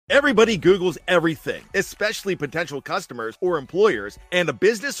Everybody Googles everything, especially potential customers or employers, and a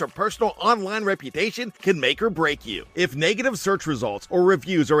business or personal online reputation can make or break you. If negative search results or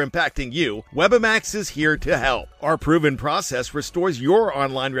reviews are impacting you, Webamax is here to help. Our proven process restores your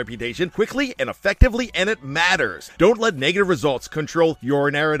online reputation quickly and effectively, and it matters. Don't let negative results control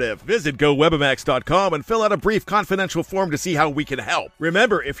your narrative. Visit GoWebamax.com and fill out a brief confidential form to see how we can help.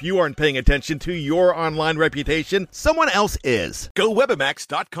 Remember, if you aren't paying attention to your online reputation, someone else is.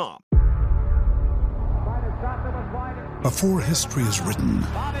 GoWebamax.com. Before history is written,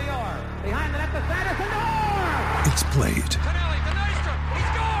 it's played.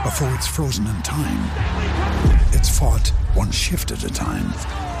 Before it's frozen in time, it's fought one shift at a time.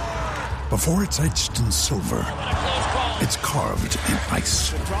 Before it's etched in silver, it's carved in ice.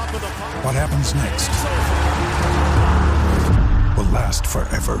 What happens next will last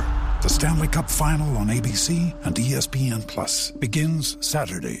forever. The Stanley Cup Final on ABC and ESPN Plus begins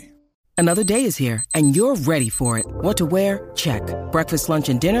Saturday. Another day is here, and you're ready for it. What to wear? Check. Breakfast, lunch,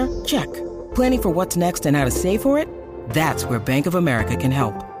 and dinner? Check. Planning for what's next and how to save for it? That's where Bank of America can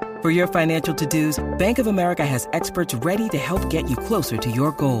help. For your financial to-dos, Bank of America has experts ready to help get you closer to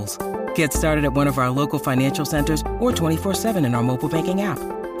your goals. Get started at one of our local financial centers or 24/7 in our mobile banking app.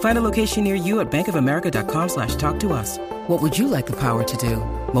 Find a location near you at bankofamerica.com/talktous. What would you like the power to do?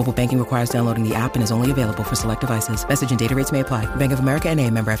 Mobile banking requires downloading the app and is only available for select devices. Message and data rates may apply. Bank of America N.A.,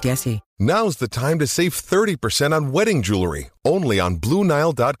 member FDIC. Now's the time to save 30% on wedding jewelry, only on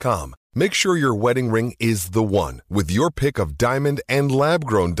BlueNile.com. Make sure your wedding ring is the one with your pick of diamond and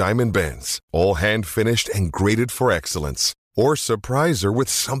lab-grown diamond bands, all hand-finished and graded for excellence. Or surprise her with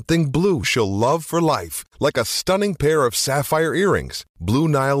something blue she'll love for life, like a stunning pair of sapphire earrings. Blue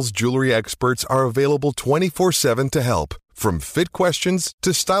Nile's jewelry experts are available 24/7 to help, from fit questions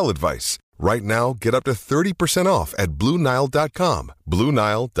to style advice. Right now, get up to 30% off at BlueNile.com.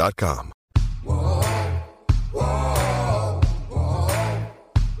 BlueNile.com. Whoa, whoa.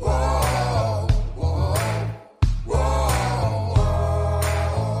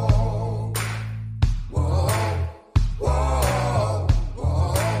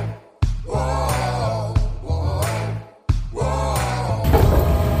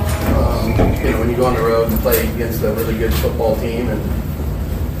 When you go on the road and play against a really good football team and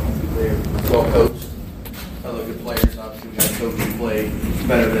they're well coached, other good players, obviously we got coaches who play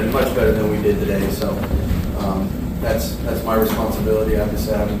much better than we did today. So that's my responsibility.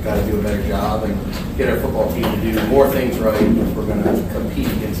 Obviously, I've got to do a better job and get our football team to do more things right if we're going to compete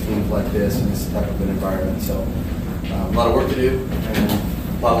against teams like this in this type of an environment. So a lot of work to do and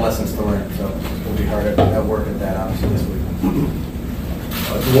a lot of lessons to learn. So we'll be hard at work at that obviously this week.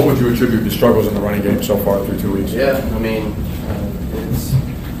 What would you attribute the struggles in the running game so far through 2 weeks? Yeah, I mean,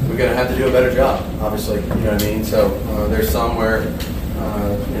 we're going to have to do a better job, obviously. You know what I mean? So there's some where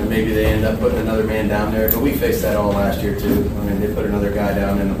maybe they end up putting another man down there, but we faced that all last year too. I mean, they put another guy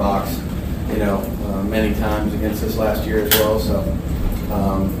down in the box, many times against us last year as well. So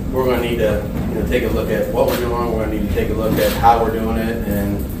we're going to need to take a look at what we're doing. We're going to need to take a look at how we're doing it,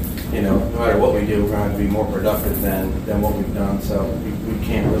 and no matter what we do, we're going to have to be more productive than what we've done. So we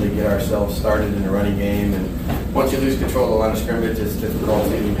can't really get ourselves started in the running game. And once you lose control of the line of scrimmage, it's difficult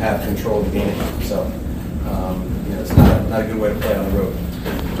to have control of the game. So it's not a good way to play on the road.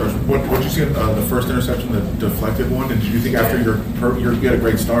 George, what did you see in the first interception, the deflected one? And did you think after you had a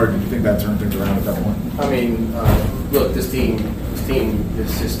great start, did you think that turned things around at that point? I mean, look, this team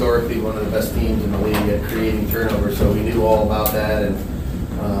is historically one of the best teams in the league at creating turnovers. So we knew all about that, and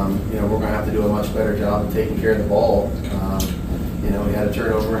we're going to have to do a much better job of taking care of the ball. We had a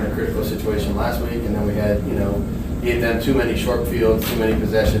turnover in a critical situation last week, and then we had, gave them too many short fields, too many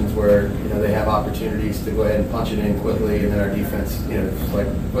possessions where, they have opportunities to go ahead and punch it in quickly, and then our defense, just like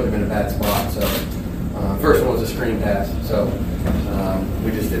put them in a bad spot. So first one was a screen pass. So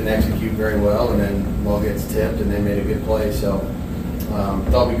we just didn't execute very well, and then the ball gets tipped, and they made a good play. So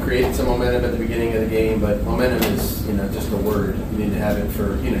thought we created some momentum at the beginning of the game, but momentum is, just a word. You need to have it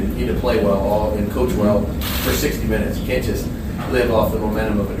you need to play well and coach well for 60 minutes. You can't just live off the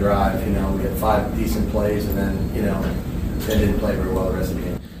momentum of a drive. We had 5 decent plays, and then, they didn't play very well the rest of the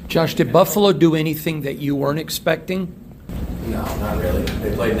game. Josh, did Buffalo do anything that you weren't expecting? No, not really.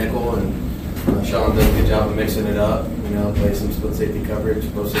 They played nickel, and Sean did a good job of mixing it up. Play some split safety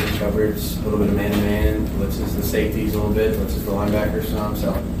coverage, post safety coverage, a little bit of man-to-man, blitzes the safeties a little bit, blitzes the linebackers some.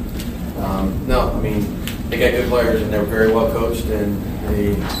 So, no, I mean, they got good players, and they were very well coached, and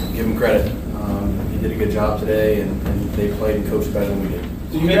they give them credit. He did a good job today, and they played and coached better than we did.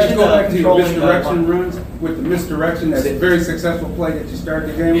 Do you guys go back to your misdirection runs with the misdirection? That's a very successful play that you started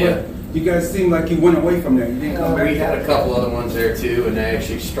the game with. you guys seemed like you went away from that. You didn't come back. We had a couple other ones there too, and they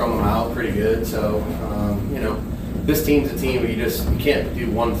actually strung them out pretty good. So, this team's a team where you can't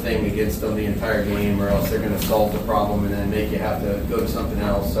do one thing against them the entire game, or else they're going to solve the problem and then make you have to go to something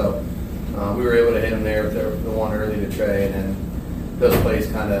else. So, we were able to hit them there with the one early to Trey, and then those plays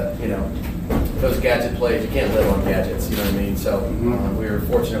kind of, those gadget plays, you can't live on gadgets, you know what I mean? So we were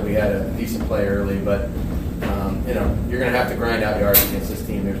fortunate we had a decent play early, but, you're going to have to grind out yards against this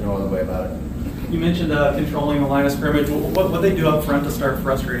team. There's no other way about it. You mentioned controlling the line of scrimmage. What they do up front to start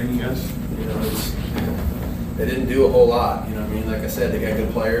frustrating you guys? They didn't do a whole lot. Like I said, they got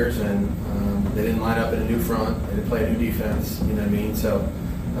good players, and they didn't line up in a new front. They didn't play a new defense, you know what I mean? So,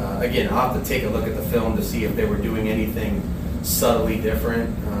 again, I'll have to take a look at the film to see if they were doing anything subtly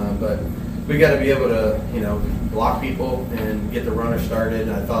different. But we got to be able to, block people and get the runner started.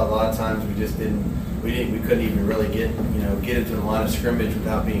 And I thought a lot of times we just we couldn't even really get into the line of scrimmage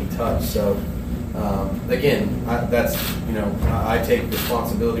without being touched. So, again, I take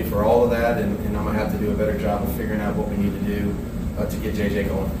responsibility for all of that, and I'm going to have to do a better job of figuring out what we need to do to get JJ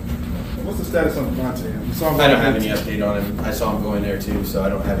going. What's the status on Devontae? I don't have any update on him. I saw him going there too, so I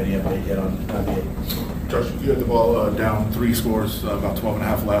don't have any update yet on the. Josh, you had the ball down 3 scores, about 12 and a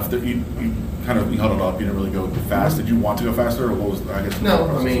half left. You huddled up. You didn't really go fast. Did you want to go faster, or what was? No,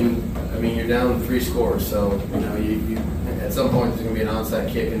 I mean you're down 3 scores, so you at some point there's going to be an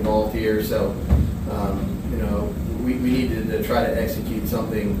onside kick involved here. So we needed to try to execute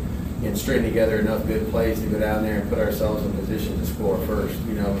something and string together enough good plays to go down there and put ourselves in position to score first.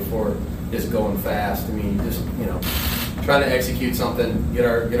 Before just going fast. Trying to execute something, get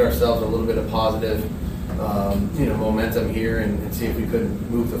ourselves a little bit of positive, momentum here, and see if we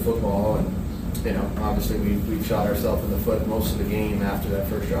couldn't move the football. And obviously we shot ourselves in the foot most of the game after that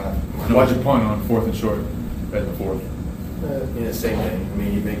first drive. Why'd you punt on 4th and short at the 4th? Same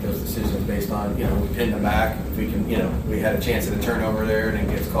thing. You make those decisions based on, we pinned them back. If we can, we had a chance at a turnover there, and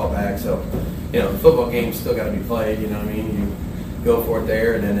it gets called back. So, the football game's still got to be played. You know what I mean? You go for it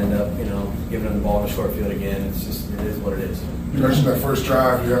there, and then end up, giving them the ball in the short field again. It is what it is. You mentioned that first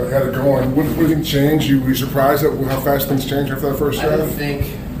drive. You had it going. What did you change? You were surprised at how fast things changed after that first drive? I didn't think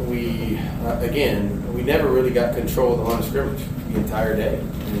we never really got control of the line of scrimmage the entire day.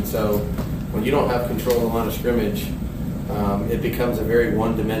 And so when you don't have control of the line of scrimmage, it becomes a very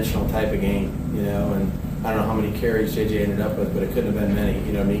one-dimensional type of game, and I don't know how many carries JJ ended up with, but it couldn't have been many,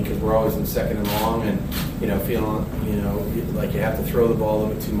 because we're always in 2nd and long and, feeling, like you have to throw the ball a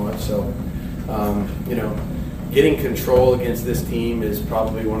little bit too much. So, getting control against this team is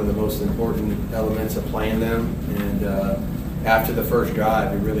probably one of the most important elements of playing them. And after the first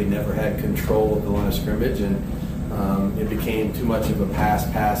drive, we really never had control of the line of scrimmage, and it became too much of a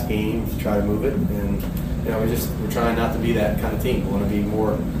pass game to try to move it. And we're trying not to be that kind of team. We want to be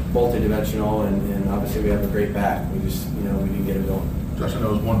more multidimensional, and obviously we have a great back. We just, we didn't get it going. Josh, I know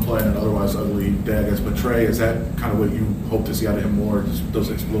it was one play in an otherwise ugly day, I guess, but Trey, is that kind of what you hope to see out of him more, just those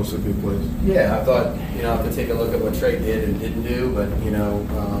explosive big plays? Yeah, I thought, I have to take a look at what Trey did and didn't do, but,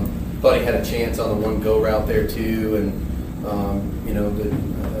 thought he had a chance on the one go route there too, and,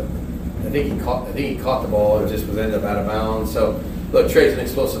 I think he caught the ball. It just was ended up out of bounds. So, look, Trey's an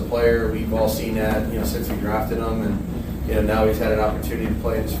explosive player. We've all seen that, since we drafted him, and now he's had an opportunity to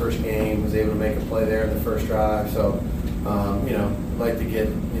play in his first game. Was able to make a play there in the first drive. So, like to get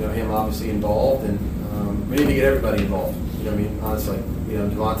him obviously involved, and we need to get everybody involved. Honestly,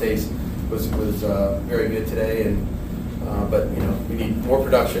 Devontae's was very good today, and but we need more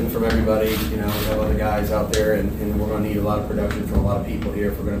production from everybody. We have other guys out there, and we're going to need a lot of production from a lot of people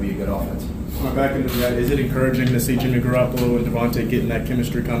here if we're going to be a good offense. Back into that, is it encouraging to see Jimmy Garoppolo and Devontae getting that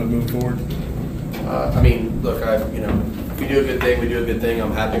chemistry kind of move forward? Look, if we do a good thing, we do a good thing.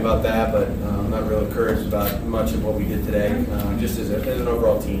 I'm happy about that, but I'm not real encouraged about much of what we did today, just as an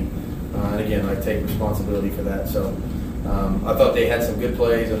overall team. And again, I take responsibility for that. So I thought they had some good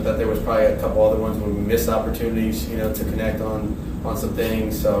plays. I thought there was probably a couple other ones where we missed opportunities, to connect on some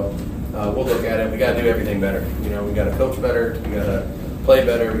things. So we'll look at it. We got to do everything better. We got to coach better. We got to play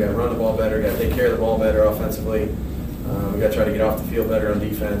better. We got to run the ball better. We got to take care of the ball better offensively. We got to try to get off the field better on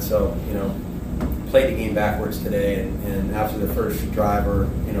defense. So played the game backwards today, and after the first drive or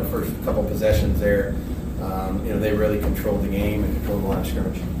first couple possessions there, they really controlled the game and controlled the line of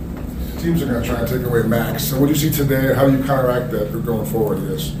scrimmage. Teams are going to try and take away Max. So what do you see today? How do you counteract that going forward?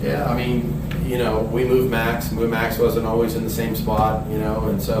 Yeah, we moved Max. Max wasn't always in the same spot,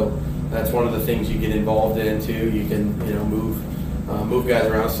 and so that's one of the things you get involved in too. You can move guys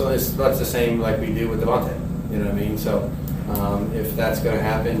around. So it's much the same like we do with Devontae. You know what I mean? So if that's going to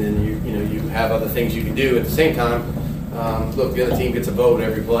happen, then you have other things you can do at the same time. look, the other team gets a vote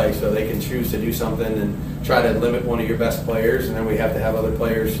every play, so they can choose to do something and try to limit one of your best players, and then we have to have other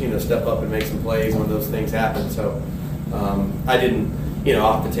players, step up and make some plays when those things happen. So I didn't,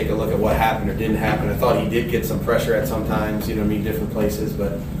 I'll have to take a look at what happened or didn't happen. I thought he did get some pressure at some times, different places,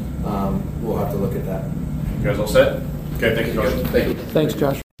 but we'll have to look at that. You guys all set? Okay, thank you, Coach. Thank you. Thanks,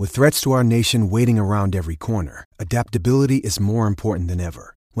 Josh. With threats to our nation waiting around every corner, adaptability is more important than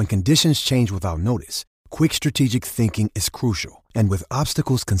ever. When conditions change without notice, quick strategic thinking is crucial. And with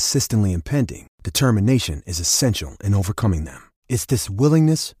obstacles consistently impending, determination is essential in overcoming them. It's this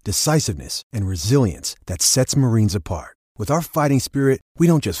willingness, decisiveness, and resilience that sets Marines apart. With our fighting spirit, we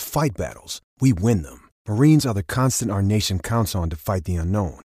don't just fight battles, we win them. Marines are the constant our nation counts on to fight the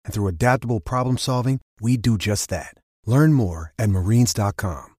unknown. And through adaptable problem solving, we do just that. Learn more at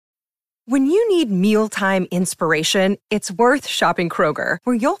marines.com. When you need mealtime inspiration, it's worth shopping Kroger,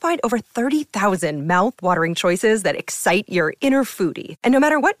 where you'll find over 30,000 mouth-watering choices that excite your inner foodie. And no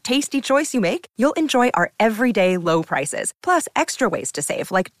matter what tasty choice you make, you'll enjoy our everyday low prices, plus extra ways to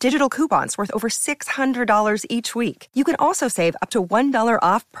save, like digital coupons worth over $600 each week. You can also save up to $1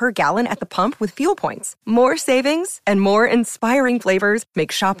 off per gallon at the pump with fuel points. More savings and more inspiring flavors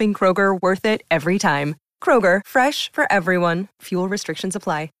make shopping Kroger worth it every time. Kroger, fresh for everyone. Fuel restrictions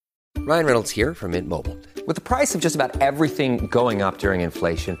apply. Ryan Reynolds here from Mint Mobile. With the price of just about everything going up during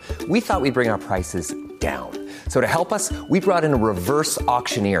inflation, we thought we'd bring our prices down. So to help us, we brought in a reverse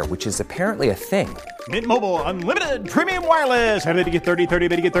auctioneer, which is apparently a thing. Mint Mobile Unlimited Premium Wireless. How to get 30, 30,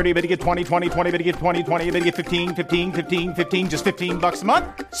 bit to get 30, bit to get 20, 20, 20, bit to get 20, 20, bit to get 15, 15, 15, 15, just $15 a month?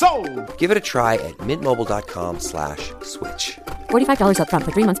 Sold! Give it a try at mintmobile.com/switch. $45 up front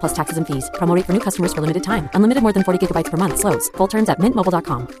for 3 months plus taxes and fees. Promo rate for new customers for limited time. Unlimited more than 40 gigabytes per month. Slows full terms at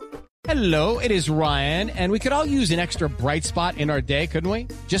mintmobile.com. Hello, it is Ryan, and we could all use an extra bright spot in our day, couldn't we?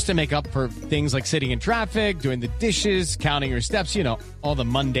 Just to make up for things like sitting in traffic, doing the dishes, counting your steps, all the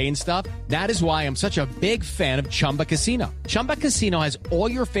mundane stuff. That is why I'm such a big fan of Chumba Casino. Chumba Casino has all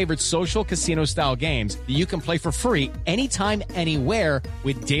your favorite social casino-style games that you can play for free anytime, anywhere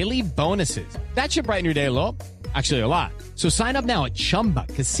with daily bonuses. That should brighten your day a little. Actually, a lot. So sign up now at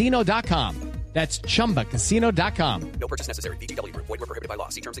ChumbaCasino.com. That's ChumbaCasino.com. No purchase necessary. VGW Group. Void where prohibited by law.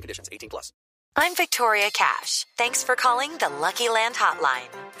 See terms and conditions. 18+. I'm Victoria Cash. Thanks for calling the Lucky Land Hotline.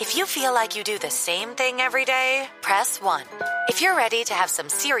 If you feel like you do the same thing every day, press 1. If you're ready to have some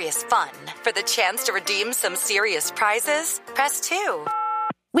serious fun for the chance to redeem some serious prizes, press 2.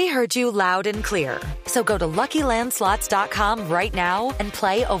 We heard you loud and clear. So go to LuckyLandSlots.com right now and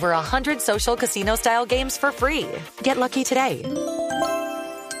play over 100 social casino-style games for free. Get lucky today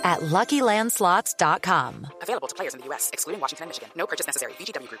at LuckyLandSlots.com. Available to players in the U.S., excluding Washington and Michigan. No purchase necessary.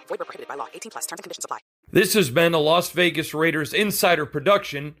 VGW Group. Void where prohibited by law. 18+. Terms and conditions apply. This has been a Las Vegas Raiders Insider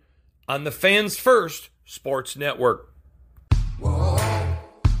production on the Fans First Sports Network. Whoa,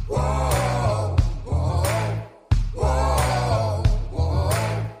 whoa.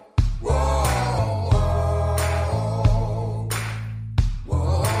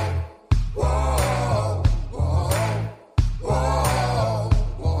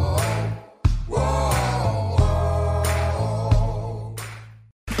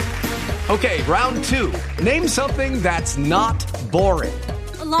 Okay, round 2. Name something that's not boring.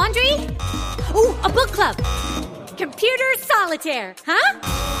 A laundry? Ooh, a book club. Computer solitaire, huh?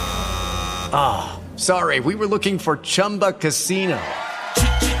 Ah, oh, sorry, we were looking for Chumba Casino.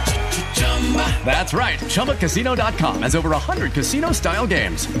 That's right, ChumbaCasino.com has over 100 casino-style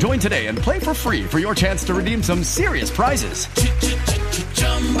games. Join today and play for free for your chance to redeem some serious prizes.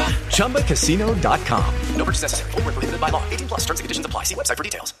 ChumbaCasino.com. No purchase necessary. Void where prohibited by law. 18+. Terms and conditions apply. See website for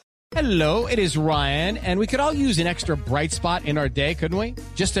details. Hello, it is Ryan, and we could all use an extra bright spot in our day, couldn't we?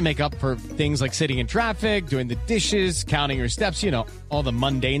 Just to make up for things like sitting in traffic, doing the dishes, counting your steps, all the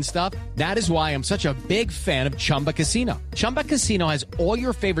mundane stuff. That is why I'm such a big fan of Chumba Casino. Chumba Casino has all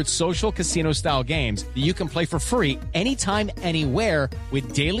your favorite social casino-style games that you can play for free anytime, anywhere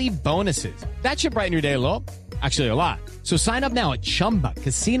with daily bonuses. That should brighten your day a little. Actually, a lot. So sign up now at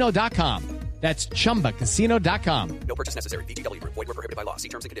ChumbaCasino.com. That's ChumbaCasino.com. No purchase necessary. VGW Group. Void where prohibited by law. See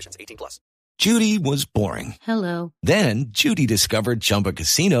terms and conditions. 18+. Judy was boring. Hello. Then Judy discovered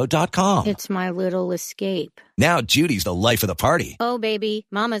ChumbaCasino.com. It's my little escape. Now Judy's the life of the party. Oh, baby,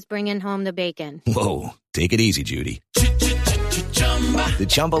 mama's bringing home the bacon. Whoa, take it easy, Judy. The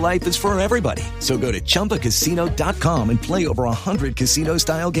Chumba life is for everybody. So go to ChumbaCasino.com and play over 100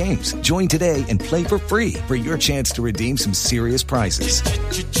 casino-style games. Join today and play for free for your chance to redeem some serious prizes.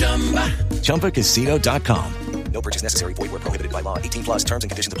 ChumbaCasino.com. No purchase necessary. Void where prohibited by law. 18+. Terms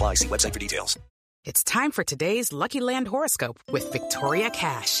and conditions apply. See website for details. It's time for today's Lucky Land horoscope with Victoria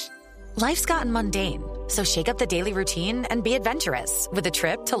Cash. Life's gotten mundane, so shake up the daily routine and be adventurous with a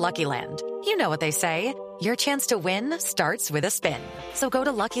trip to Lucky Land. You know what they say, your chance to win starts with a spin. So go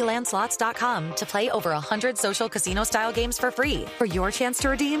to LuckyLandSlots.com to play over 100 social casino-style games for free for your chance to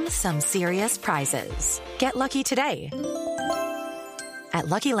redeem some serious prizes. Get lucky today at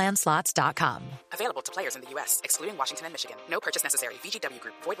LuckyLandSlots.com. Available to players in the U.S., excluding Washington and Michigan. No purchase necessary. VGW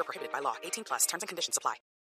Group. Void where prohibited by law. 18+. Terms and conditions apply.